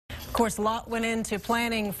Of course, a lot went into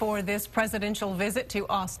planning for this presidential visit to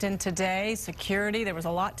Austin today. Security, there was a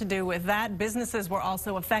lot to do with that. Businesses were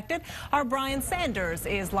also affected. Our Brian Sanders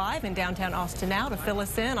is live in downtown Austin now to fill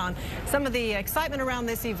us in on some of the excitement around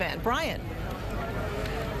this event. Brian.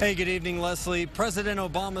 Hey, good evening, Leslie. President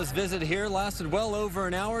Obama's visit here lasted well over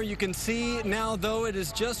an hour. You can see now, though, it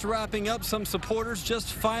is just wrapping up. Some supporters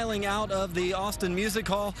just filing out of the Austin Music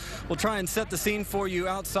Hall. We'll try and set the scene for you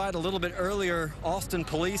outside a little bit earlier. Austin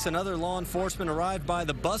police and other law enforcement arrived by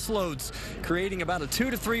the busloads, creating about a 2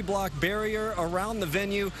 to 3 block barrier around the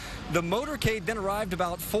venue. The motorcade then arrived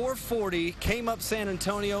about 4:40, came up San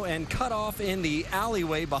Antonio and cut off in the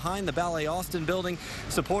alleyway behind the Ballet Austin building.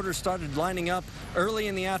 Supporters started lining up early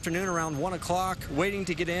in the afternoon around 1 o'clock, waiting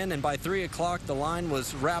to get in, and by 3 o'clock the line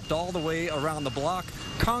was wrapped all the way around the block.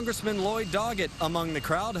 Congressman Lloyd Doggett among the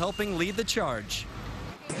crowd, helping lead the charge.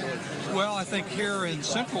 Well, I think here in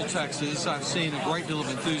Central Texas, I've seen a great deal of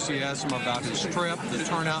enthusiasm about this trip. The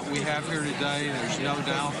turnout we have here today, there's no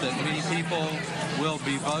doubt that many people will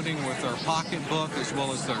be voting with their pocketbook as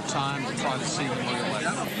well as their time to try to see him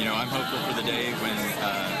reelected. You know, I'm hopeful for the day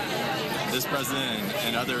when this president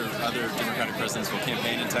and other Democratic presidents will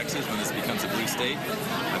campaign in Texas when this becomes a blue state.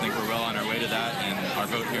 I think we're well on our way to that, and our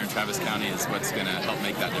vote here in Travis County is what's going to help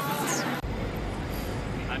make that difference.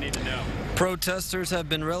 I need to know. Protesters have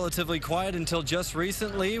been relatively quiet until just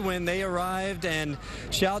recently when they arrived, and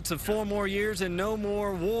shouts of 4 more years and no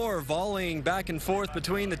more war volleying back and forth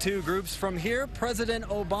between the two groups. From here, President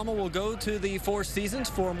Obama will go to the Four Seasons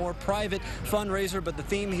for a more private fundraiser, but the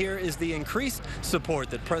theme here is the increased support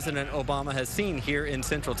that President Obama has seen here in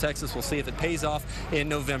Central Texas. We'll see if it pays off in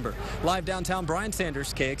November. Live downtown, Brian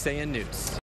Sanders, KXAN News.